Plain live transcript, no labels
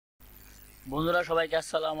বন্ধুরা সবাইকে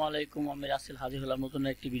আসসালামু আলাইকুম। আমি রাসেল হাজির হলাম নতুন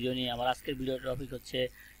একটি ভিডিও নিয়ে। আমার আজকের ভিডিওর টপিক হচ্ছে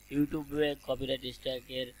ইউটিউবে কপিরাইট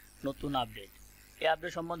স্ট্রাইকের নতুন আপডেট। এই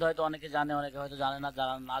আপডেট সম্বন্ধে হয়তো অনেকে জানে, অনেকে হয়তো জানে না।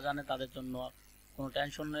 যারা না জানে তাদের জন্য কোনো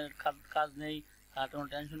টেনশনের কাজ নেই। তারা কোনো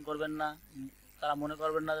টেনশন করবেন না, তারা মনে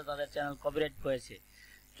করবেন না যে তাদের চ্যানেল কপিরাইট হয়েছে।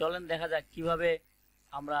 চলেন দেখা যাক কিভাবে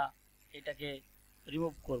আমরা এটাকে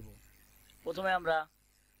রিমুভ করব। প্রথমে আমরা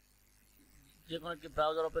যে কোনো একটি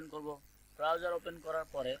ব্রাউজার ওপেন করব। ব্রাউজার ওপেন করার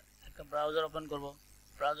পরে একটা ব্রাউজার ওপেন করব।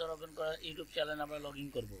 ব্রাউজার ওপেন করার ইউটিউব চ্যানেলে আমরা লগ ইন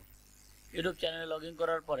করবো। ইউটিউব চ্যানেলে লগ ইন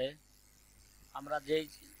করার পরে আমরা যেই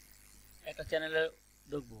একটা চ্যানেলে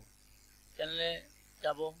ঢুকবো, চ্যানেলে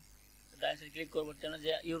যাব, ডান সাইড ক্লিক করবো,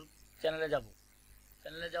 চ্যানেলে যাব।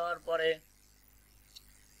 চ্যানেলে যাওয়ার পরে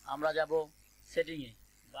আমরা যাব সেটিংয়ে,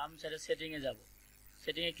 বাম সাইডে সেটিংয়ে যাব।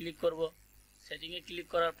 সেটিংয়ে ক্লিক করব। সেটিংয়ে ক্লিক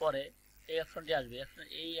করার পরে এই অপশনটি আসবে,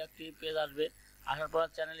 এই একটি পেজ আসবে। আসার পর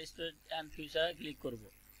চ্যানেল স্টোরেজ অ্যান্ড ফিচারে ক্লিক করব।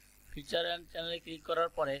 ফিচার অ্যান্ড চ্যানেলে ক্লিক করার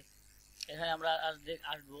পরে এখানে আমরা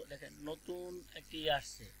আসবো। দেখেন নতুন একটি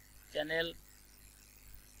আসছে, চ্যানেল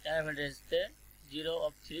ভেন্টেজতে 0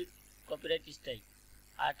 of 3 কপিরাইট স্ট্রাইক,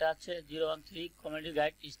 আর এটা আছে 013 কমিউনিটি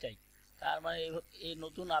গাইড স্ট্রাইক। তার মানে এই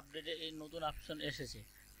নতুন আপডেটে এই নতুন অপশন এসেছে।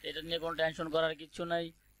 এটা নিয়ে কোনো টেনশন করার কিছু নাই,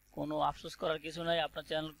 কোনো আফসোস করার কিছু নাই। আপনার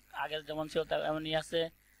চ্যানেল আগের যেমন ছিল তেমনই আছে।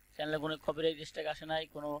 চ্যানেলে কোনো কপিরাইট স্ট্রাইক আসে নাই,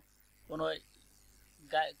 কোনো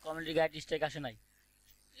কমিউনিটি গাইড স্ট্রাইক আসে নাই।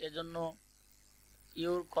 এর জন্য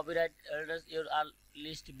your copyright errors your R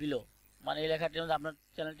list below, মানে এই লেখাটির মধ্যে আপনার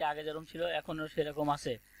চ্যানেলটি আগে যেরকম ছিল এখনও সেরকম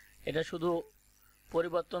আছে। এটা শুধু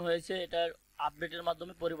পরিবর্তন হয়েছে, এটার আপডেটের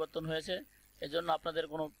মাধ্যমে পরিবর্তন হয়েছে। এজন্য আপনাদের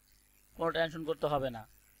কোনো টেনশন করতে হবে না।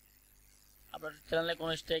 আপনার চ্যানেলে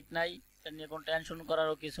কোনো স্ট্রাইক নাই, এটা নিয়ে কোনো টেনশন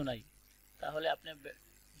করারও কিছু নাই। তাহলে আপনি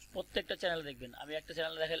প্রত্যেকটা চ্যানেল দেখবেন। আমি একটা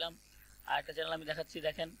চ্যানেল দেখালাম, আর একটা চ্যানেল আমি দেখাচ্ছি।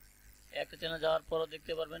 দেখেন একটা চ্যানেল যাওয়ার পরও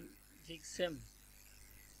দেখতে পারবেন ঠিক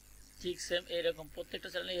সেম এইরকম প্রত্যেকটা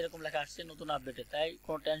চ্যানেলে এরকম লেখা আসছে নতুন আপডেটে। তাই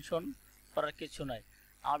কোনো টেনশন করার কিছু নাই।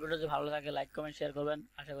 আমার ভিডিও যদি ভালো লাগে লাইক কমেন্ট শেয়ার করবেন।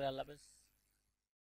 আশা করি আল্লাহ হাফেজ।